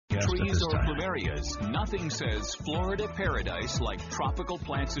Trees or plumerias, nothing says Florida paradise like tropical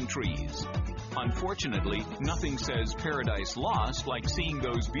plants and trees. Unfortunately, nothing says paradise lost like seeing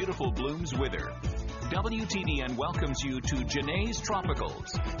those beautiful blooms wither. WTDN welcomes you to Janae's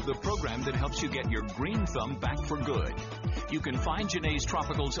Tropicals, the program that helps you get your green thumb back for good. You can find Janae's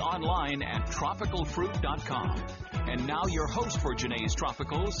Tropicals online at tropicalfruit.com. And now your host for Janae's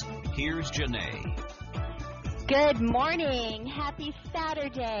Tropicals, here's Janae. Good morning. Happy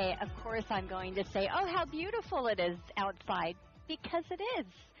Saturday. Of course, I'm going to say, oh, how beautiful it is outside, because it is.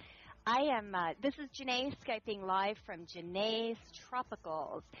 This is Janae Skyping live from Janae's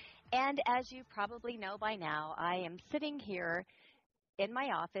Tropicals. And as you probably know by now, I am sitting here in my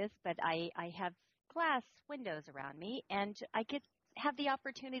office, but I have glass windows around me, and I have the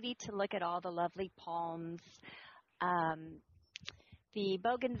opportunity to look at all the lovely palms, the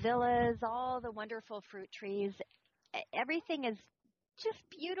bougainvilleas, all the wonderful fruit trees. Everything is just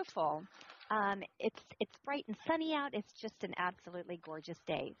beautiful. It's bright and sunny out. It's just an absolutely gorgeous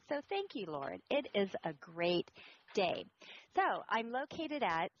day. So thank you, Lord. It is a great day. So I'm located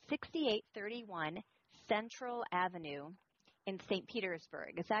at 6831 Central Avenue in St.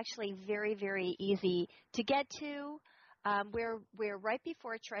 Petersburg. It's actually very, very easy to get to. We're right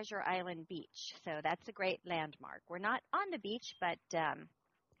before Treasure Island Beach, so that's a great landmark. We're not on the beach, but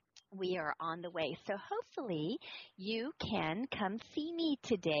we are on the way. So hopefully you can come see me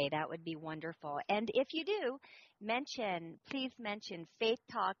today. That would be wonderful. And if you do, please mention Faith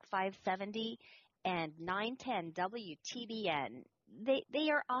Talk 570 and 910 WTBN. They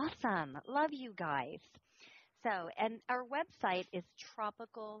are awesome. Love you guys. So, and our website is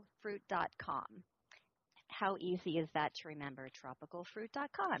tropicalfruit.com. How easy is that to remember?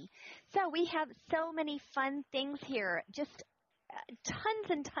 Tropicalfruit.com. So we have so many fun things here, just tons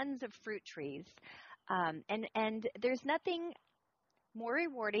and tons of fruit trees. And there's nothing more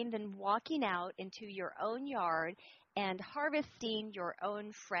rewarding than walking out into your own yard and harvesting your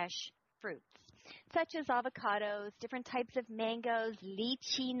own fresh fruits, such as avocados, different types of mangoes,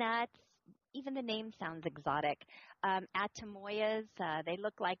 lychee nuts. Even the name sounds exotic. Atamoyas, they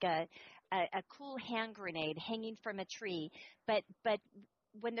look like a cool hand grenade hanging from a tree. But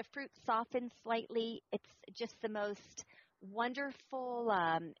when the fruit softens slightly, it's just the most wonderful,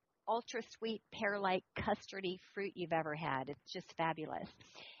 ultra-sweet, pear-like, custardy fruit you've ever had. It's just fabulous.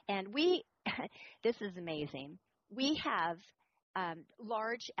 And this is amazing. We have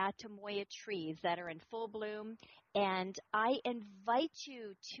large Atamoya trees that are in full bloom, and I invite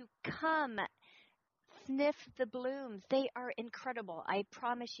you to come sniff the blooms. They are incredible. I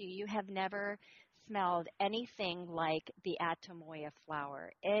promise you, you have never smelled anything like the Atamoya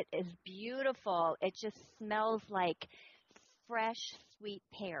flower. It is beautiful. It just smells like fresh, sweet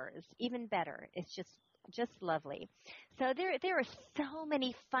pears. Even better. It's just lovely. So there are so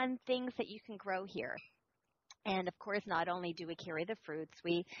many fun things that you can grow here. And, of course, not only do we carry the fruits,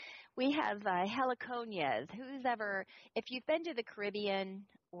 we have heliconias. If you've been to the Caribbean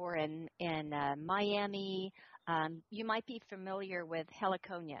or in Miami, you might be familiar with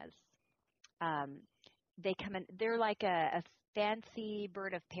heliconias. They come in, they're like a fancy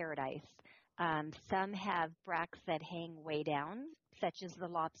bird of paradise. Some have bracts that hang way down, such as the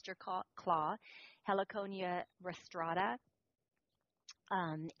lobster claw, Heliconia rostrata,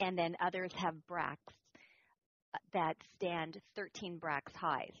 and then others have bracts that stand 13 bracts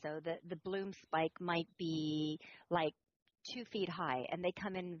high. So the bloom spike might be like 2 feet high, and they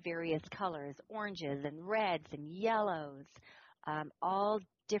come in various colors, oranges and reds and yellows, all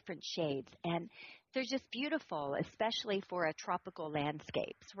different shades. And they're just beautiful, especially for a tropical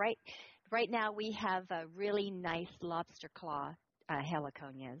landscapes. Right now we have a really nice lobster claw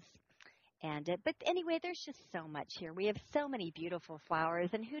heliconias. But anyway, there's just so much here. We have so many beautiful flowers,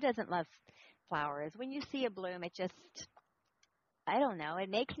 and who doesn't love flowers? When you see a bloom, it just, I don't know, it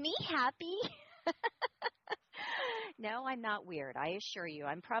makes me happy. No, I'm not weird, I assure you.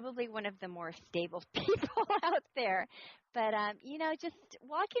 I'm probably one of the more stable people out there. But, just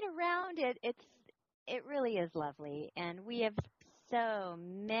walking around, it really is lovely. And we have so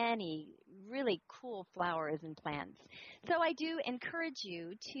many really cool flowers and plants. So I do encourage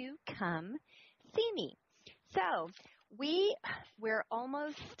you to come see me. So we're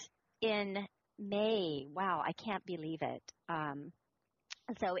almost in May. Wow, I can't believe it.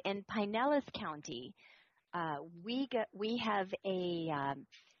 So in Pinellas County, we have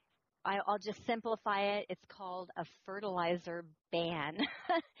I'll just simplify it. It's called a fertilizer ban.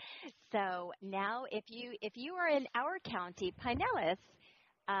 So now if you are in our county, Pinellas,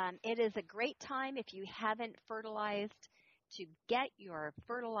 it is a great time if you haven't fertilized to get your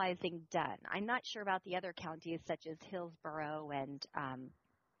fertilizing done. I'm not sure about the other counties such as Hillsborough and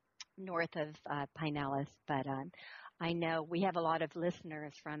north of Pinellas, but I know we have a lot of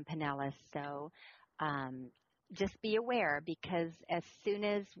listeners from Pinellas, so just be aware because as soon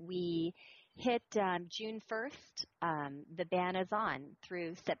as we hit June 1st, the ban is on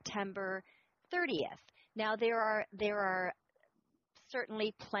through September 30th. Now there are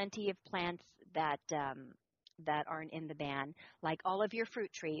certainly plenty of plants that aren't in the ban, like all of your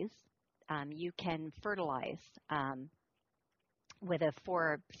fruit trees. You can fertilize with a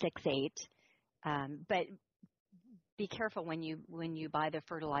 468, but be careful when you buy the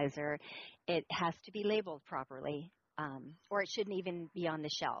fertilizer. It has to be labeled properly, or it shouldn't even be on the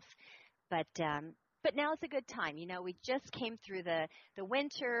shelf. But now is a good time. You know, we just came through the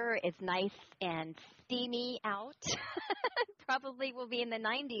winter. It's nice and steamy out. Probably will be in the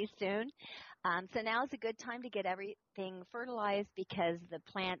 90s soon. So now is a good time to get everything fertilized because the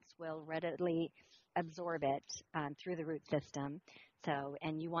plants will readily absorb it through the root system. So,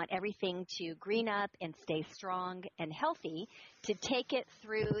 and you want everything to green up and stay strong and healthy to take it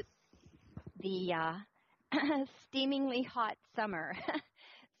through the steamingly hot summer.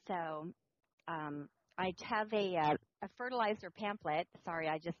 So I have a fertilizer pamphlet. Sorry,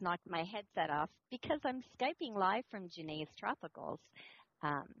 I just knocked my headset off because I'm Skyping live from Janae's Tropicals.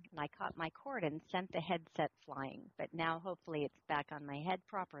 And I caught my cord and sent the headset flying, but now hopefully it's back on my head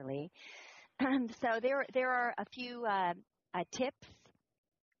properly. So there are a few tips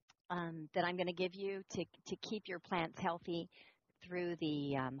that I'm going to give you to keep your plants healthy through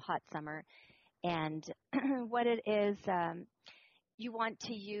the hot summer. And what it is, you want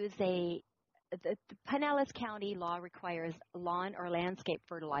to use the Pinellas County law requires lawn or landscape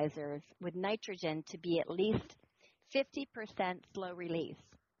fertilizers with nitrogen to be at least 50% slow release.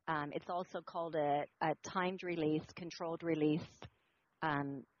 It's also called a timed release, controlled release,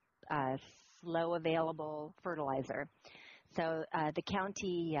 slow available fertilizer. So the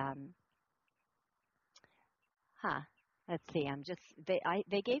county, let's see,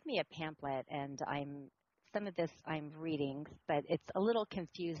 they gave me a pamphlet and some of this I'm reading, but it's a little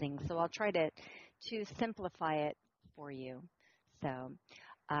confusing, so I'll try to simplify it for you. So,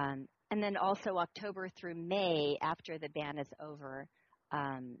 and then also October through May, after the ban is over,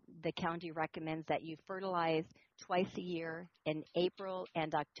 the county recommends that you fertilize twice a year in April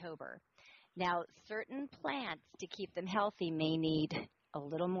and October. Now, certain plants, to keep them healthy, may need a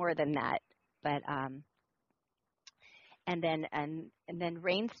little more than that, but and then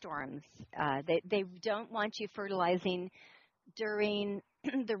rainstorms. They don't want you fertilizing during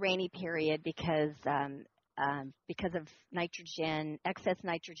the rainy period because of nitrogen, excess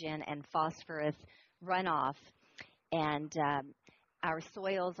nitrogen and phosphorus runoff, and our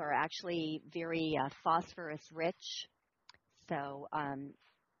soils are actually very phosphorus rich. So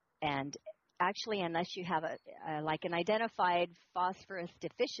and actually, unless you have like an identified phosphorus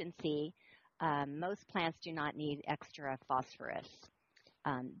deficiency, most plants do not need extra phosphorus.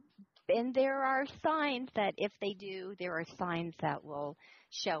 And there are signs that if they do, there are signs that will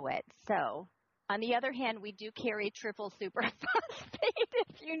show it. So, on the other hand, we do carry triple superphosphate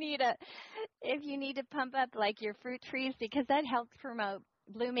if you need to pump up like your fruit trees because that helps promote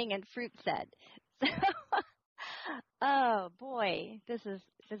blooming and fruit set. So, oh boy, this is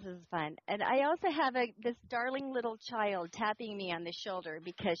fun. And I also have this darling little child tapping me on the shoulder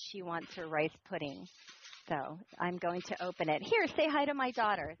because she wants her rice pudding. So I'm going to open it. Here, say hi to my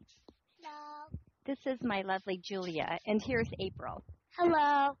daughter. Hello. This is my lovely Julia, and here's April.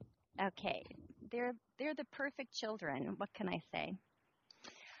 Hello. Okay, they're the perfect children. What can I say?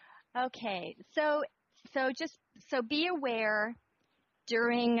 Okay, so be aware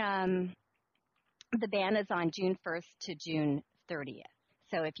during the ban is on June 1st to June 30th.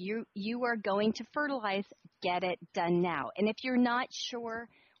 So if you are going to fertilize, get it done now. And if you're not sure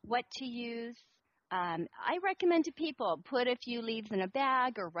what to use, I recommend to people put a few leaves in a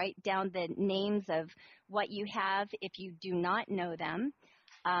bag or write down the names of what you have if you do not know them.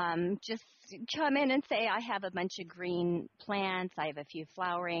 Just come in and say, I have a bunch of green plants, I have a few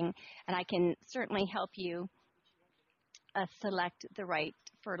flowering, and I can certainly help you select the right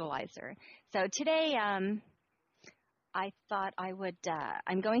fertilizer. So today I thought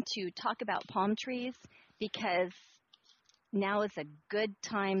I'm going to talk about palm trees because now is a good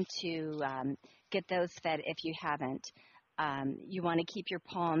time to get those fed if you haven't. You want to keep your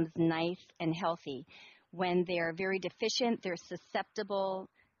palms nice and healthy. When they're very deficient, they're susceptible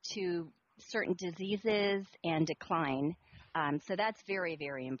to certain diseases and decline. So that's very,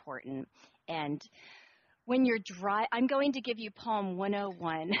 very important. And when you're dry, I'm going to give you Palm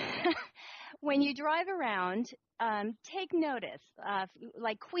 101. when you drive around, take notice.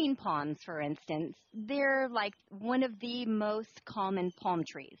 Like queen palms, for instance, they're like one of the most common palm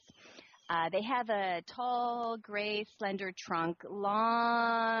trees. They have a tall, gray, slender trunk,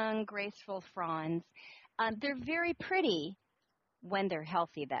 long, graceful fronds. They're very pretty when they're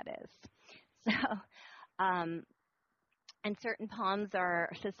healthy, that is. So, and certain palms are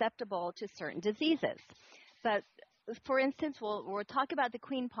susceptible to certain diseases. But for instance, we'll talk about the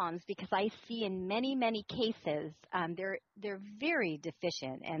queen palms because I see in many, many cases they're very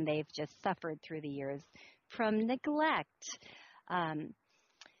deficient and they've just suffered through the years from neglect. Um,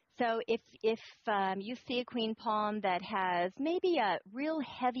 so if you see a queen palm that has maybe a real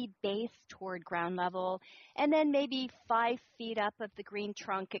heavy base toward ground level, and then maybe 5 feet up of the green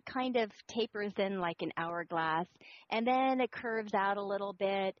trunk, it kind of tapers in like an hourglass, and then it curves out a little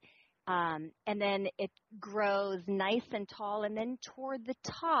bit, and then it grows nice and tall, and then toward the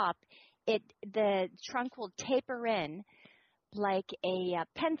top, the trunk will taper in like a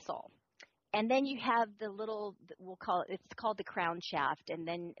pencil. And then you have the little, it's called the crown shaft, and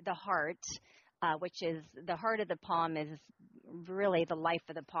then the heart, which is the heart of the palm is really the life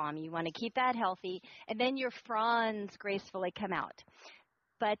of the palm. You want to keep that healthy, and then your fronds gracefully come out.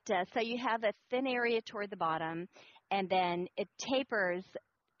 But so you have a thin area toward the bottom, and then it tapers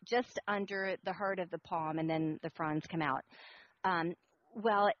just under the heart of the palm, and then the fronds come out.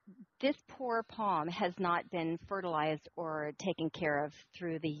 Well, this poor palm has not been fertilized or taken care of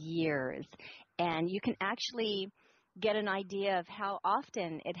through the years. And you can actually get an idea of how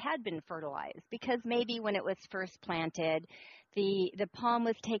often it had been fertilized, because maybe when it was first planted, the palm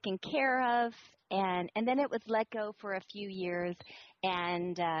was taken care of, and then it was let go for a few years,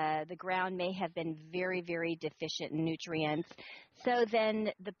 and the ground may have been very, very deficient in nutrients. So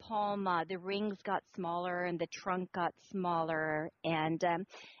then the palm, the rings got smaller and the trunk got smaller, and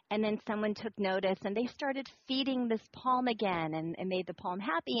then someone took notice and they started feeding this palm again and made the palm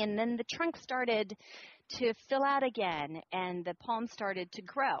happy, and then the trunk started to fill out again and the palm started to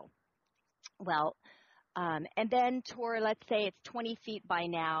grow. Well, and then let's say it's 20 feet by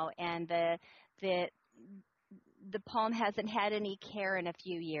now, and the palm hasn't had any care in a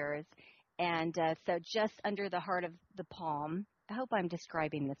few years, and so just under the heart of the palm, I hope I'm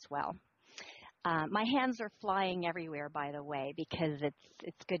describing this well. My hands are flying everywhere, by the way, because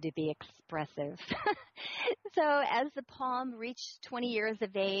it's good to be expressive. So as the palm reached 20 years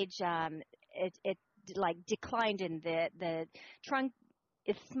of age, it like declined, and the trunk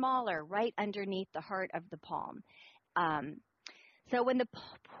is smaller right underneath the heart of the palm. So when the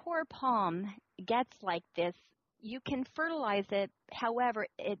poor palm gets like this, you can fertilize it. However,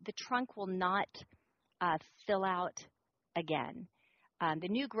 the trunk will not fill out again. The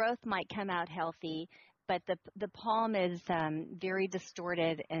new growth might come out healthy, but the palm is very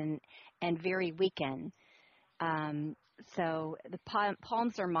distorted and very weakened. So the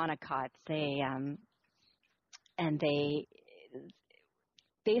palms are monocots. They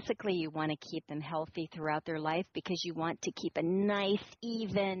basically, you want to keep them healthy throughout their life because you want to keep a nice,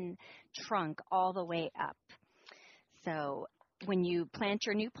 even trunk all the way up. So when you plant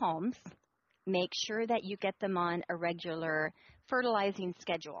your new palms, make sure that you get them on a regular fertilizing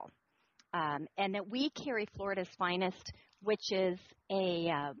schedule. And that we carry Florida's Finest, which is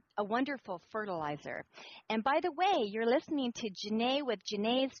a wonderful fertilizer. And by the way, you're listening to Janae with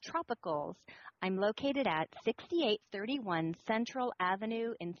Janae's Tropicals. I'm located at 6831 Central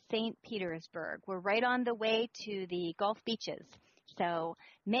Avenue in St. Petersburg. We're right on the way to the Gulf beaches. So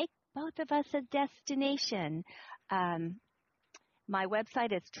make both of us a destination. My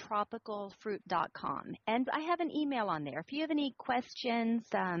website is tropicalfruit.com, and I have an email on there. If you have any questions,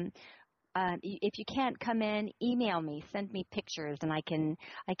 if you can't come in, email me, send me pictures, and I can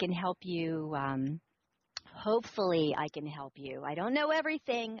help you. Hopefully, I can help you. I don't know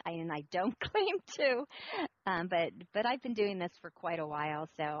everything, and I don't claim to, but I've been doing this for quite a while,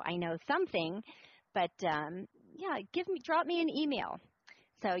 so I know something. But drop me an email.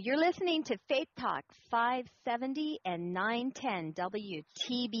 So you're listening to Faith Talk 570 and 910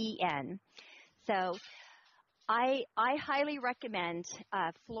 WTBN. So I highly recommend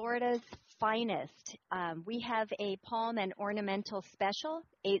Florida's Finest. We have a palm and ornamental special,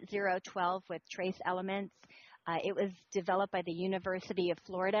 8012 with trace elements. It was developed by the University of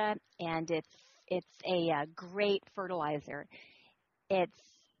Florida, and it's a great fertilizer. It's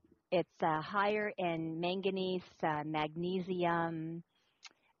higher in manganese, magnesium,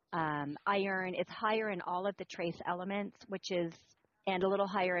 iron. It's higher in all of the trace elements, and a little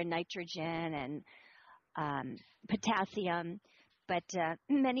higher in nitrogen and potassium. But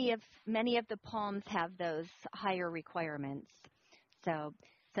many of the palms have those higher requirements. So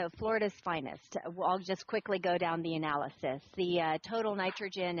So Florida's finest. I'll just quickly go down the analysis. The total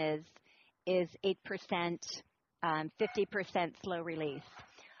nitrogen is 8%, 50% slow release.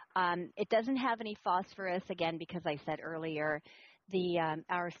 It doesn't have any phosphorus, again, because I said earlier,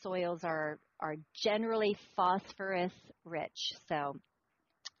 our soils are generally phosphorus rich. So,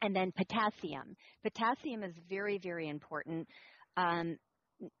 and then potassium. Potassium is very, very important.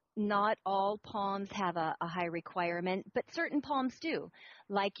 Not all palms have a high requirement, but certain palms do,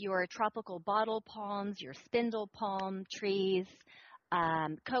 like your tropical bottle palms, your spindle palm trees,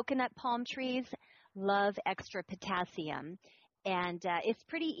 coconut palm trees love extra potassium. And it's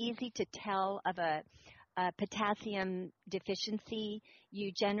pretty easy to tell of a potassium deficiency.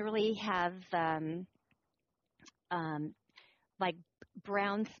 You generally have like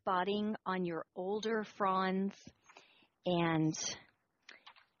brown spotting on your older fronds and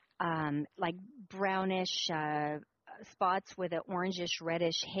like brownish spots with an orangish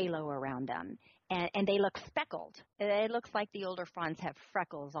reddish halo around them. And they look speckled. It looks like the older fronds have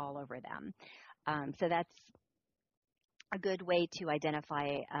freckles all over them. So that's a good way to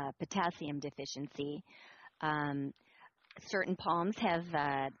identify potassium deficiency. Certain palms have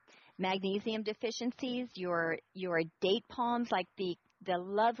magnesium deficiencies. Your date palms, like the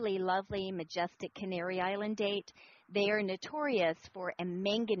lovely, lovely, majestic Canary Island date, they are notorious for a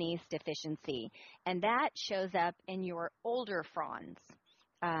manganese deficiency, and that shows up in your older fronds.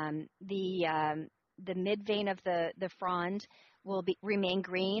 The mid vein of the frond will remain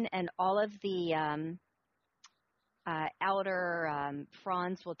green, and all of the outer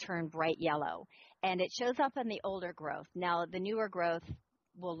fronds will turn bright yellow, and it shows up in the older growth. Now, the newer growth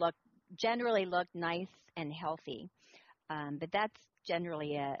will generally look nice and healthy, but that's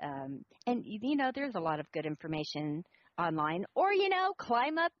generally and there's a lot of good information online, or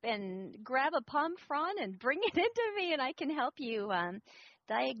climb up and grab a palm frond and bring it into me, and I can help you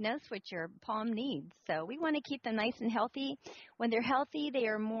diagnose what your palm needs. So we want to keep them nice and healthy. When they're healthy, they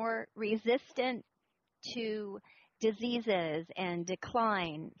are more resistant to diseases and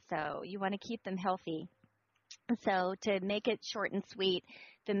decline, so you want to keep them healthy. So to make it short and sweet,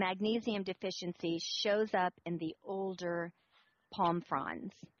 the magnesium deficiency shows up in the older palm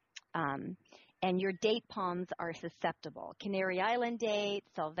fronds. And your date palms are susceptible. Canary Island date,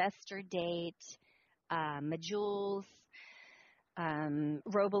 Sylvester date, Majules,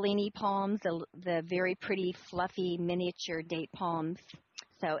 Robolini palms, the very pretty, fluffy, miniature date palms.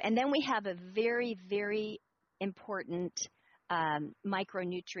 So, and then we have a very, very important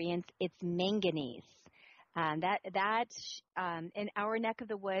micronutrient. It's manganese. In our neck of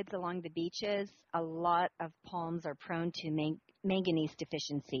the woods along the beaches, a lot of palms are prone to manganese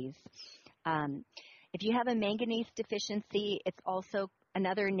deficiencies. If you have a manganese deficiency, it's also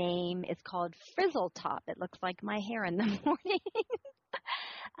another name is called frizzle top. It looks like my hair in the morning.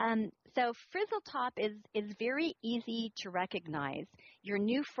 So frizzle top is very easy to recognize. Your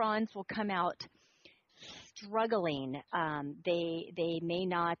new fronds will come out struggling. They may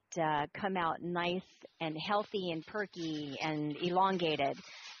not come out nice and healthy and perky and elongated.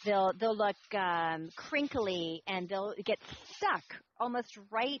 They'll look crinkly, and they'll get stuck almost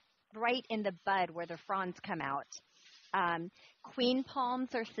right in the bud where the fronds come out. Queen palms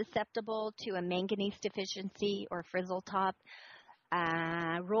are susceptible to a manganese deficiency or frizzle top.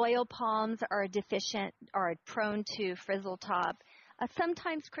 Royal palms are prone to frizzle top.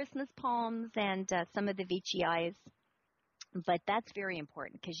 Sometimes Christmas palms and some of the veitchii, but that's very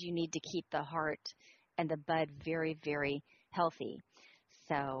important because you need to keep the heart and the bud very, very healthy.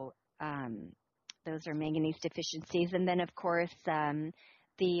 So those are manganese deficiencies. And then, of course,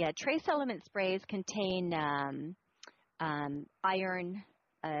 the trace element sprays contain iron,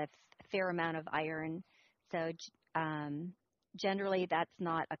 a fair amount of iron. So generally that's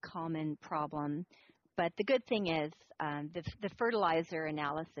not a common problem. But the good thing is the fertilizer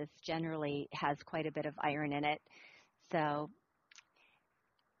analysis generally has quite a bit of iron in it. So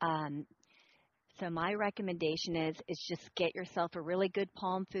my recommendation is just get yourself a really good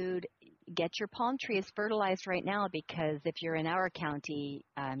palm food. Get your palm trees fertilized right now, because if you're in our county,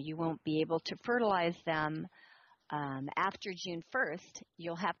 you won't be able to fertilize them after June 1st.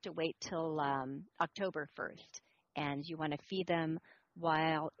 You'll have to wait till October 1st, and you want to feed them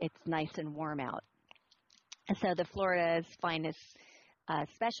while it's nice and warm out. And so the Florida's Finest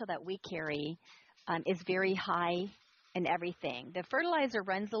special that we carry is very high in everything. The fertilizer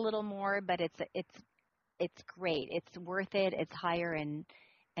runs a little more, but it's great. It's worth it. It's higher in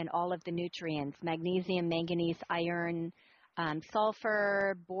all of the nutrients: magnesium, manganese, iron,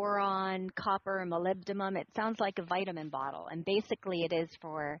 sulfur, boron, copper, molybdenum. It sounds like a vitamin bottle, and basically it is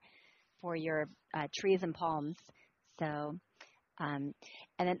for your trees and palms. So And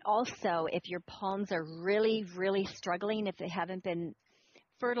then also, if your palms are really, really struggling, if they haven't been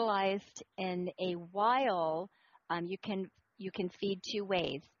fertilized in a while, you can feed two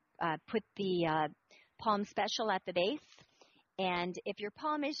ways. Put the palm special at the base, and if your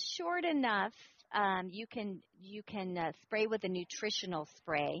palm is short enough, you can spray with a nutritional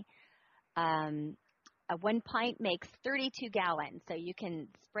spray. Um, 1 pint makes 32 gallons, so you can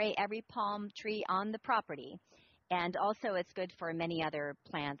spray every palm tree on the property. And also, it's good for many other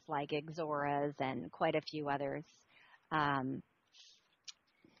plants like ixoras and quite a few others. Um,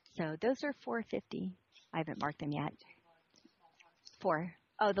 so those are 450. I haven't marked them yet. Four.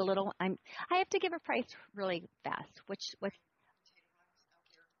 Oh, the little. I have to give a price really fast. What?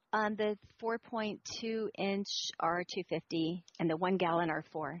 The 4.2 inch are 250, and the 1 gallon are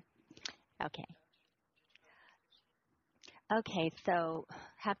 4. Okay. Okay. So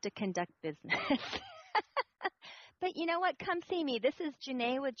have to conduct business. But you know what? Come see me. This is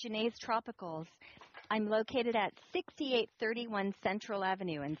Janae with Janae's Tropicals. I'm located at 6831 Central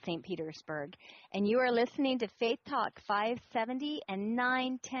Avenue in St. Petersburg, and you are listening to Faith Talk 570 and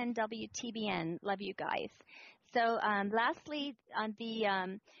 910 WTBN. Love you guys. So lastly, on the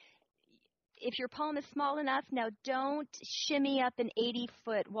if your palm is small enough, now don't shimmy up an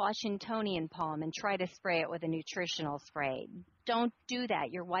 80-foot Washingtonian palm and try to spray it with a nutritional spray. Don't do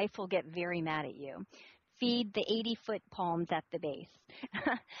that. Your wife will get very mad at you. Feed the 80-foot palms at the base.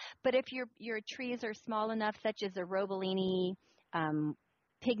 But if your trees are small enough, such as a Robolini,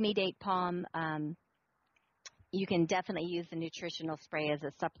 pygmy date palm, you can definitely use the nutritional spray as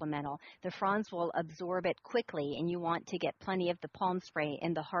a supplemental. The fronds will absorb it quickly, and you want to get plenty of the palm spray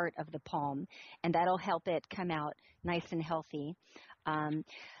in the heart of the palm, and that'll help it come out nice and healthy.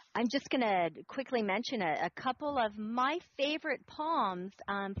 I'm just going to quickly mention a couple of my favorite palms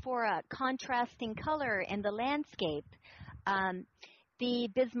for a contrasting color in the landscape. The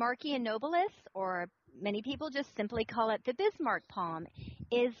Bismarckia nobilis, or many people just simply call it the Bismarck palm,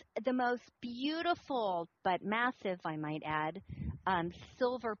 is the most beautiful but massive, I might add,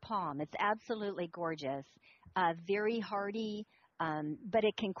 silver palm. It's absolutely gorgeous, very hardy, but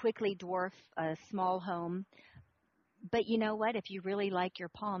it can quickly dwarf a small home. But you know what? If you really like your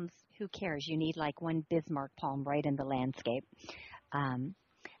palms, who cares? You need like one Bismarck palm right in the landscape.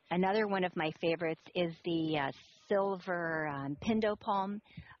 Another one of my favorites is the silver Pindo palm.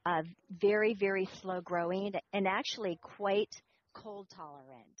 Very, very slow growing and actually quite cold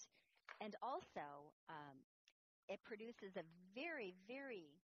tolerant. And also, it produces a very, very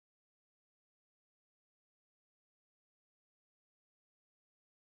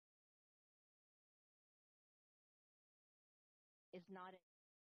is not.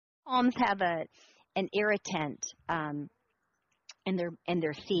 Palms have an irritant in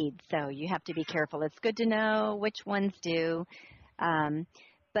their seeds, so you have to be careful. It's good to know which ones do.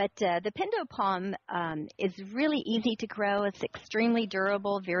 But the Pindo palm is really easy to grow. It's extremely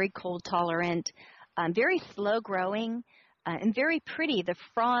durable, very cold tolerant, very slow growing, and very pretty. The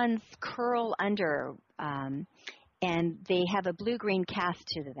fronds curl under, and they have a blue-green cast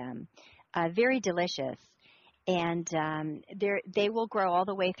to them. Very delicious. And they will grow all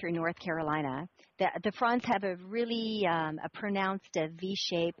the way through North Carolina. The fronds have a really a pronounced V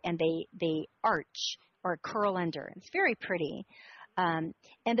shape, and they arch or curl under. It's very pretty. And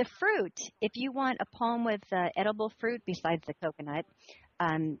the fruit, if you want a palm with edible fruit besides the coconut,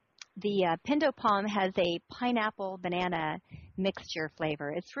 the Pindo palm has a pineapple banana mixture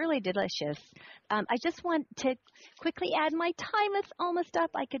flavor. It's really delicious. I just want to quickly add, my time is almost up.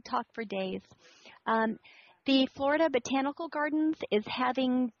 I could talk for days. The Florida Botanical Gardens is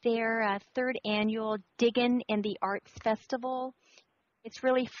having their third annual Diggin' in the Arts Festival. It's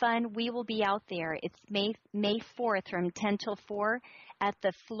really fun. We will be out there. It's May 4th from 10 till 4 at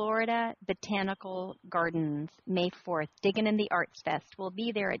the Florida Botanical Gardens, May 4th. Diggin' in the Arts Fest. We'll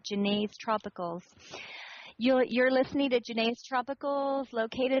be there at Janae's Tropicals. You're listening to Janae's Tropicals,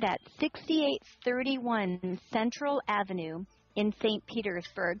 located at 6831 Central Avenue in St.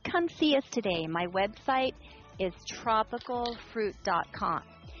 Petersburg. Come see us today. My website is tropicalfruit.com.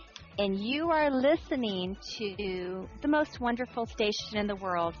 And you are listening to the most wonderful station in the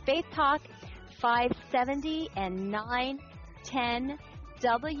world, Faith Talk 570 and 910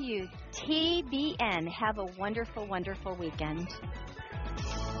 WTBN. Have a wonderful, wonderful weekend.